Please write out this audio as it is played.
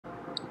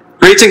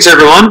Greetings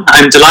everyone,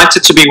 I'm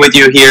delighted to be with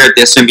you here at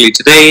the Assembly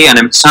today, and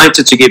I'm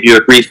excited to give you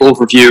a brief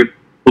overview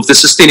of the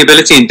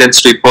Sustainability in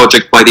Dentistry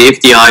project by the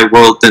FDI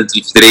World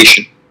Dental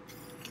Federation.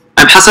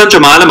 I'm Hasan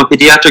Jamal, I'm a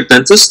pediatric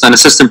dentist and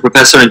assistant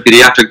professor in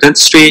pediatric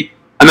dentistry,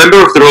 a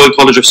member of the Royal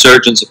College of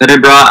Surgeons of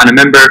Edinburgh, and a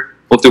member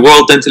of the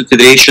World Dental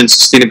Federation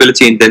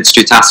Sustainability in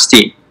Dentistry Task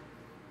Team.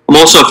 I'm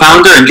also a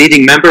founder and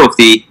leading member of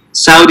the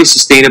Saudi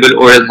Sustainable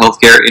Oral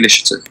Healthcare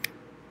Initiative.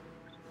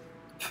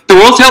 The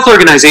World Health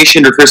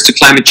Organization refers to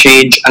climate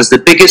change as the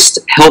biggest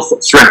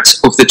health threat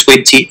of the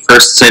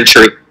 21st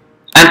century.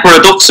 And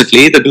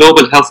paradoxically, the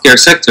global healthcare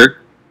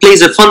sector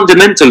plays a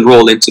fundamental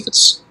role into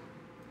this,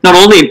 not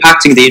only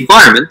impacting the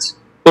environment,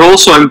 but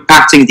also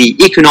impacting the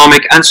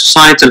economic and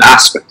societal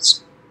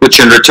aspects,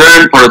 which in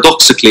return,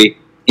 paradoxically,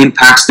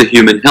 impacts the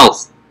human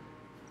health.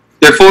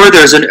 Therefore,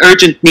 there is an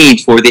urgent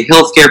need for the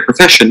healthcare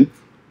profession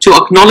to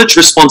acknowledge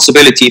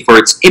responsibility for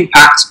its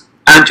impact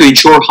and to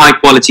ensure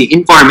high-quality,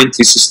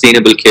 environmentally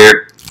sustainable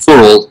care for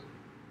all.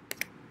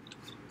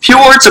 Few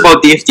words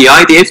about the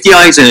FDI. The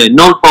FDI is a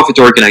non-profit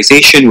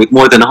organization with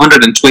more than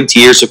 120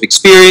 years of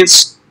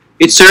experience.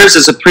 It serves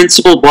as a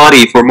principal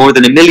body for more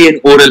than 1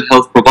 million oral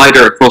health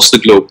providers across the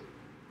globe.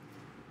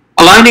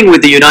 Aligning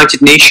with the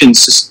United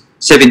Nations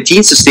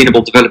 17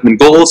 Sustainable Development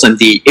Goals and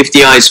the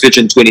FDI's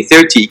Vision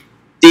 2030,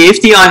 the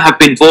FDI have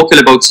been vocal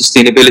about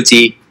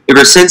sustainability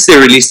ever since they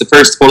released the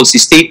first policy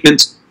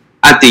statement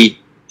at the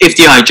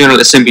FDI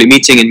General Assembly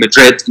meeting in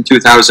Madrid in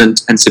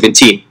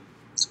 2017.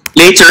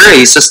 Later,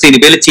 a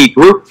sustainability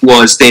group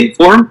was then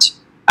formed,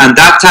 and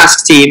that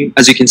task team,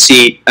 as you can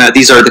see,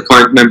 these are the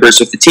current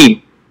members of the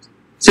team.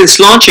 Since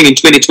launching in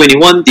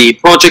 2021, the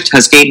project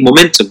has gained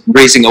momentum,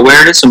 raising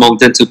awareness among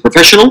dental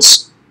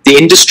professionals, the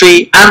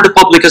industry, and the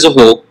public as a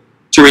whole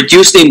to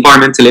reduce the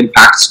environmental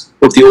impacts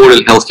of the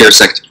oral healthcare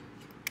sector.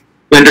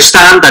 We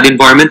understand that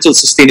environmental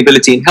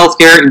sustainability in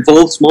healthcare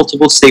involves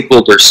multiple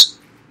stakeholders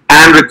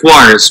and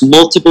requires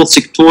multiple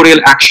sectorial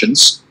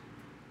actions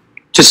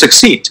to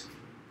succeed.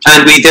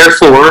 And we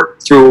therefore,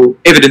 through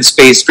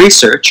evidence-based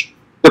research,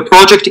 the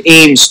project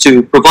aims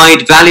to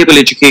provide valuable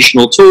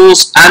educational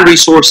tools and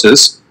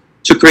resources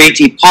to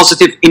create a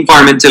positive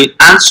environmental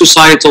and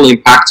societal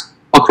impact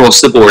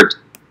across the board.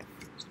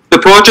 The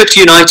project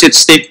united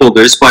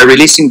stakeholders by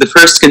releasing the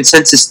first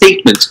consensus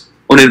statement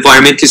on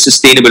environmentally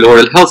sustainable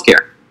oral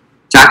healthcare,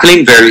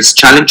 tackling various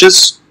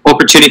challenges,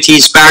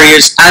 opportunities,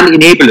 barriers, and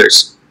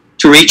enablers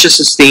to reach a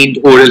sustained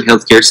oral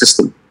healthcare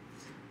system.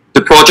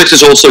 The project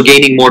is also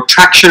gaining more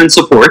traction and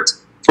support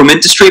from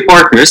industry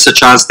partners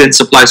such as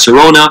Dentsply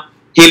Sirona,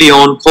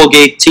 Helion,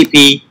 Colgate,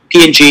 TP,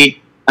 P&G,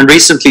 and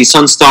recently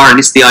Sunstar and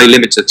SDI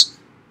Limited.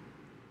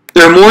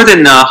 There are more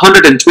than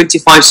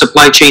 125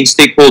 supply chain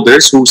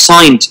stakeholders who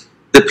signed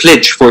the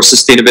Pledge for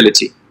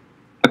Sustainability,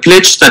 a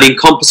pledge that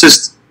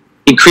encompasses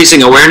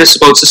increasing awareness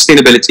about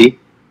sustainability,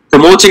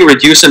 promoting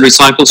reduce and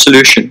recycle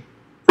solution,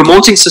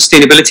 promoting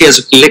sustainability as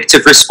a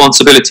collective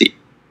responsibility,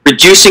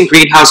 reducing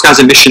greenhouse gas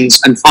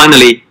emissions, and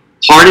finally,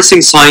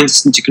 harnessing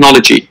science and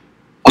technology,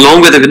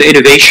 along with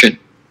innovation,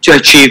 to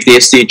achieve the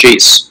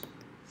SDGs.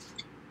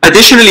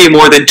 Additionally,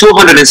 more than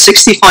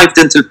 265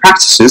 dental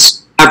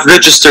practices have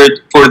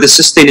registered for the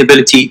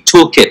Sustainability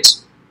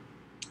Toolkit,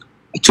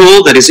 a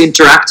tool that is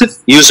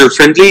interactive,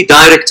 user-friendly,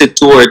 directed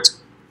toward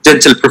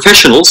dental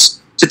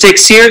professionals to take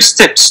serious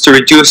steps to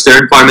reduce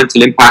their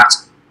environmental impact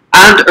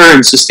and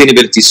earn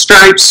sustainability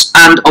stripes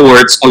and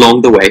awards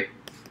along the way.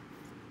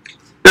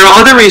 There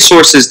are other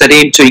resources that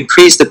aim to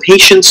increase the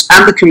patients'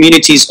 and the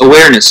community's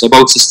awareness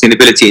about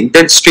sustainability in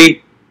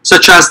dentistry,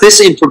 such as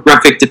this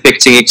infographic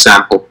depicting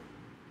example,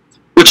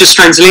 which is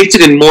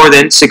translated in more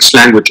than 6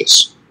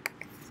 languages.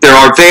 There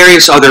are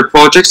various other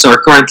projects that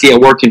are currently a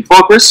work in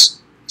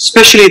progress,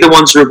 especially the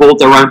ones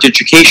revolved around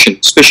education,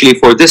 especially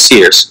for this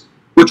year's,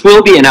 which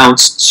will be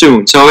announced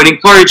soon. So I would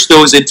encourage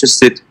those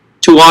interested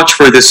to watch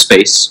for this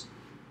space.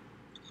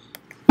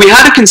 We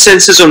had a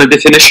consensus on a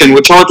definition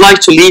which I would like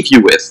to leave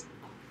you with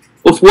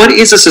of what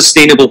is a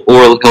sustainable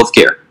oral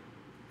healthcare.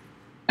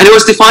 And it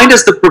was defined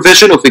as the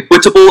provision of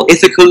equitable,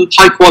 ethical,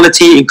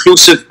 high-quality,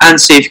 inclusive,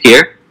 and safe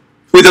care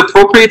with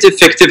appropriate,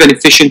 effective, and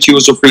efficient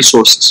use of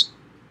resources.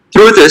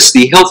 Through this,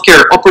 the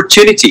healthcare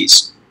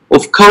opportunities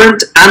of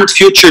current and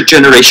future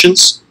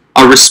generations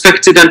are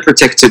respected and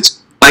protected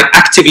by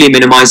actively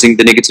minimizing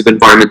the negative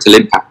environmental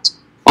impact,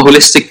 a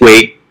holistic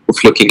way of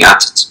looking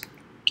at it.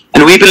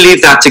 And we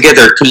believe that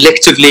together,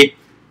 collectively,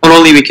 not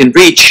only we can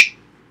reach,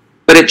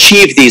 but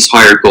achieve these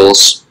higher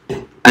goals.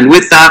 And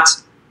with that,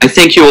 I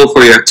thank you all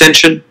for your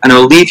attention, and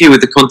I'll leave you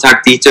with the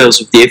contact details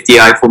of the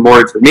FDI for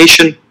more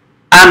information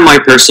and my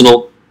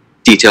personal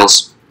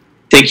details.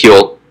 Thank you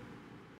all.